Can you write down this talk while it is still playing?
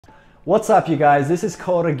What's up, you guys? This is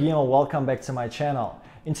Coder Guillaume. Welcome back to my channel.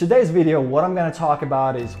 In today's video, what I'm going to talk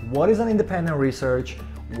about is what is an independent research,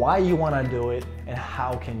 why you want to do it, and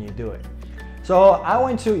how can you do it. So I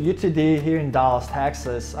went to UTD here in Dallas,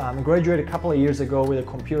 Texas. Graduated a couple of years ago with a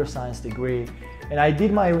computer science degree, and I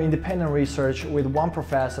did my independent research with one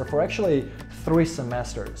professor for actually 3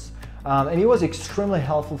 semesters. And it was extremely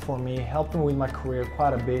helpful for me, helped me with my career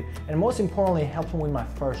quite a bit, and most importantly, helped me with my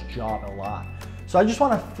first job a lot. So I just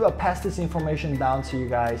want to pass this information down to you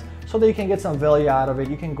guys so that you can get some value out of it.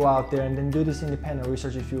 You can go out there and then do this independent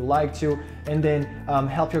research if you like to, and then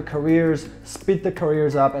help your careers, speed the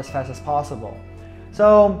careers up as fast as possible.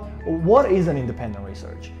 So what is an independent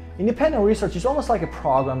research? Independent research is almost like a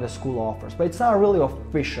program the school offers, but it's not really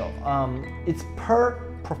official. It's per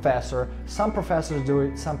professor. Some professors do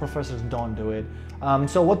it, some professors don't do it.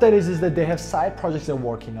 So what that is that they have side projects they're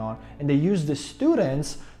working on, and they use the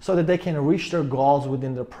students so that they can reach their goals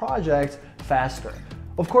within their project faster.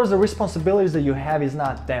 Of course, the responsibilities that you have is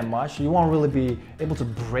not that much. You won't really be able to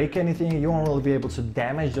break anything. You won't really be able to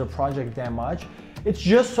damage their project that much. It's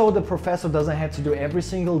just so the professor doesn't have to do every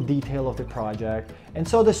single detail of the project, and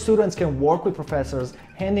so the students can work with professors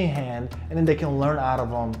hand in hand, and then they can learn out of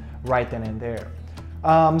them right then and there.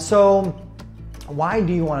 So why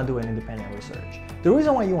do you want to do an independent research? The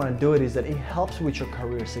reason why you want to do it is that it helps with your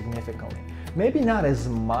career significantly. Maybe not as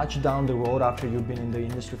much down the road after you've been in the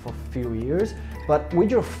industry for a few years, but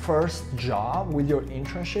with your first job, with your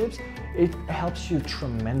internships, it helps you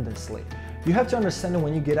tremendously. You have to understand that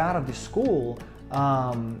when you get out of the school,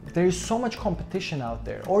 there is so much competition out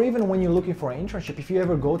there. Or even when you're looking for an internship, if you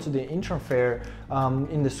ever go to the intern fair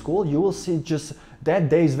in the school, you will see just that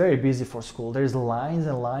day is very busy for school. There's lines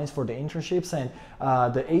and lines for the internships, and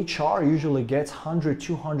the HR usually gets 100,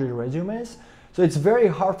 200 resumes. So it's very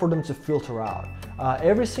hard for them to filter out.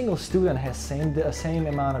 Every single student has the same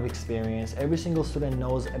amount of experience. Every single student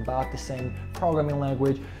knows about the same programming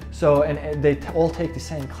language. So, and they all take the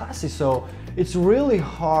same classes. So it's really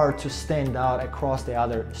hard to stand out across the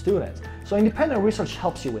other students. So independent research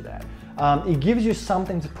helps you with that. It gives you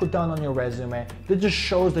something to put down on your resume that just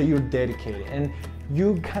shows that you're dedicated, and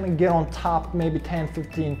you kind of get on top maybe 10,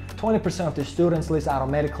 15, 20% of the students list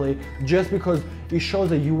automatically just because it shows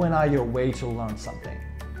that you went out of your way to learn something.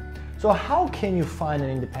 So how can you find an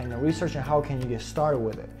independent research, and how can you get started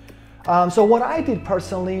with it? So what I did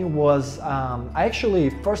personally was,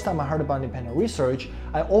 first time I heard about independent research,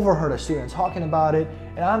 I overheard a student talking about it,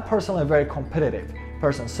 and I'm personally a very competitive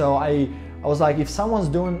person. So I was like, if someone's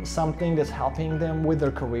doing something that's helping them with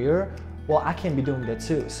their career, well, I can be doing that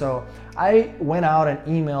too. So I went out and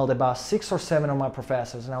emailed about 6 or 7 of my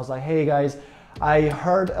professors, and I was like, hey guys, I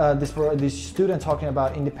heard this student talking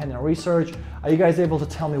about independent research. Are you guys able to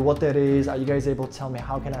tell me what that is? Are you guys able to tell me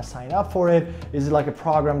how can I sign up for it? Is it like a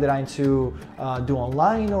program that I need to do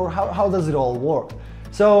online, or how does it all work?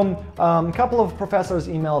 So a couple of professors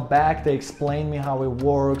emailed back. They explained me how it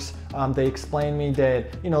works. They explained me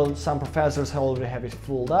that, you know, some professors already have it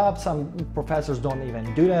filled up. Some professors don't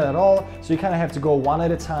even do that at all. So you kind of have to go one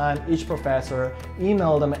at a time. Each professor,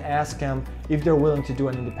 email them and ask them if they're willing to do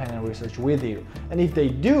an independent research with you. And if they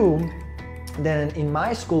do, then in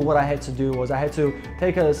my school, what I had to do was I had to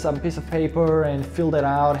take some piece of paper and fill that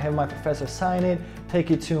out, have my professor sign it,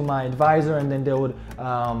 take it to my advisor, and then they would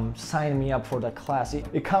sign me up for the class.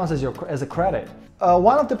 It counts as a credit.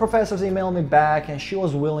 One of the professors emailed me back, and she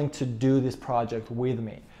was willing to do this project with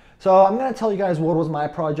me. So I'm gonna tell you guys what was my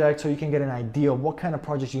project so you can get an idea of what kind of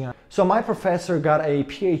project you're gonna. So my professor got a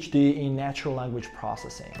PhD in natural language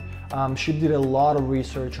processing. She did a lot of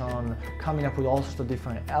research on coming up with all sorts of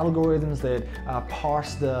different algorithms that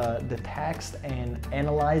parsed the text and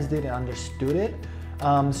analyzed it and understood it.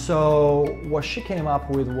 So what she came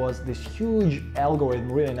up with was this huge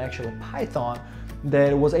algorithm written actually in Python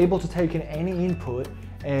that was able to take in any input,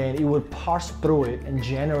 and it would parse through it and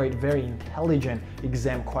generate very intelligent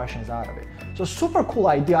exam questions out of it. So super cool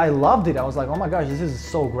idea. I loved it. I was like, oh my gosh, this is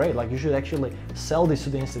so great. Like, you should actually sell this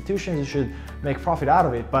to the institutions. You should make profit out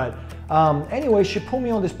of it. But anyway, she put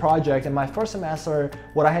me on this project, and my first semester,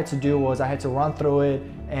 what I had to do was I had to run through it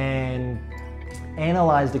and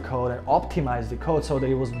analyze the code and optimize the code so that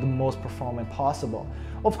it was the most performant possible.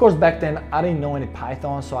 Of course, back then I didn't know any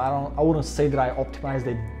Python, so I wouldn't say that I optimized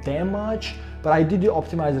it that much, but I did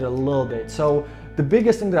optimize it a little bit. So the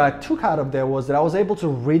biggest thing that I took out of there was that I was able to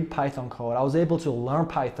read Python code. I was able to learn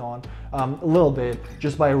Python a little bit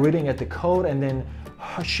just by reading at the code, and then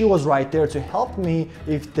she was right there to help me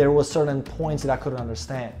if there were certain points that I couldn't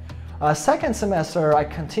understand. Second semester, I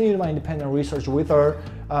continued my independent research with her.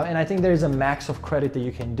 And I think there is a max of credit that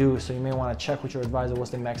you can do, so you may want to check with your advisor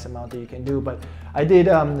what's the max amount that you can do. But I did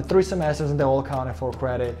 3 semesters and they all counted for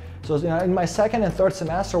credit. So in my second and third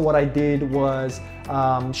semester, what I did was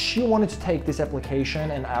she wanted to take this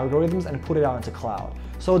application and algorithms and put it out into cloud,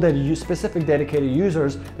 so that specific dedicated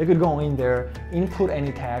users, they could go in there, input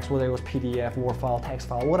any text, whether it was PDF, Word file, text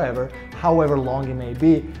file, whatever, however long it may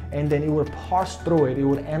be, and then it would parse through it, it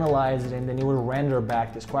would analyze it, and then it would render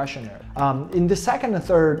back this questionnaire. In the second and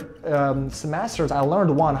third semesters, I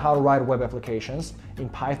learned, one, how to write web applications. In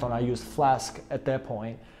Python, I used Flask at that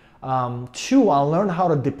point. 2, I learned how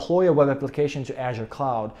to deploy a web application to Azure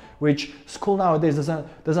Cloud, which school nowadays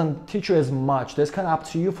doesn't teach you as much. That's kind of up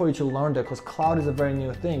to you for you to learn that, because cloud is a very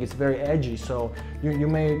new thing. It's very edgy, so you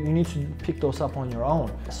need to pick those up on your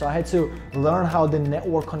own. So I had to learn how the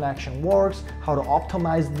network connection works, how to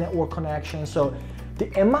optimize network connection. So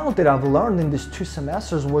the amount that I've learned in these 2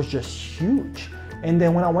 semesters was just huge. And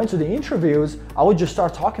then when I went to the interviews, I would just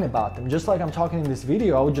start talking about them. Just like I'm talking in this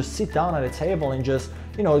video, I would just sit down at a table and just,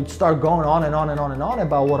 start going on and on and on and on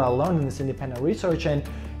about what I learned in this independent research. And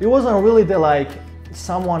it wasn't really that like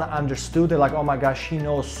someone understood that, like, oh my gosh, he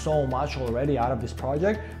knows so much already out of this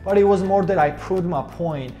project, but it was more that I proved my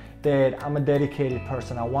point that I'm a dedicated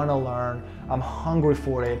person. I want to learn, I'm hungry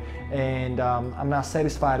for it, and I'm not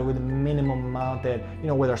satisfied with the minimum amount that,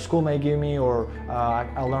 whether school may give me or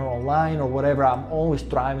I learn online or whatever. I'm always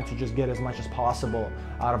striving to just get as much as possible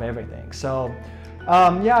out of everything. So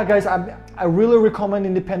yeah, guys, I really recommend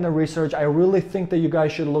independent research. I really think that you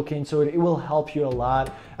guys should look into it. It will help you a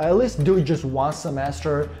lot. At least do it just 1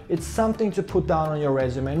 semester. It's something to put down on your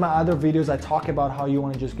resume. In my other videos, I talk about how you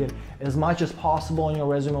want to just get as much as possible on your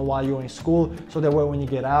resume while you're in school, so that way when you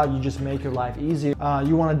get out, you just make your life easier.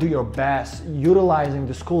 You want to do your best utilizing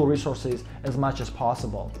the school resources as much as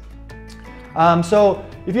possible. So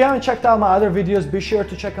if you haven't checked out my other videos, be sure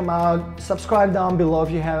to check them out. Subscribe down below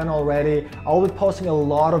if you haven't already. I'll be posting a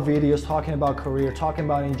lot of videos talking about career, talking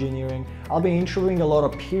about engineering. I'll be interviewing a lot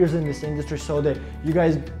of peers in this industry so that you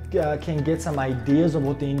guys can get some ideas of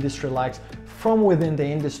what the industry likes from within the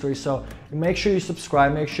industry. So make sure you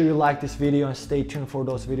subscribe, make sure you like this video, and stay tuned for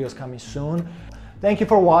those videos coming soon. Thank you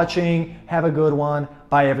for watching. Have a good one.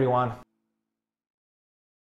 Bye, everyone.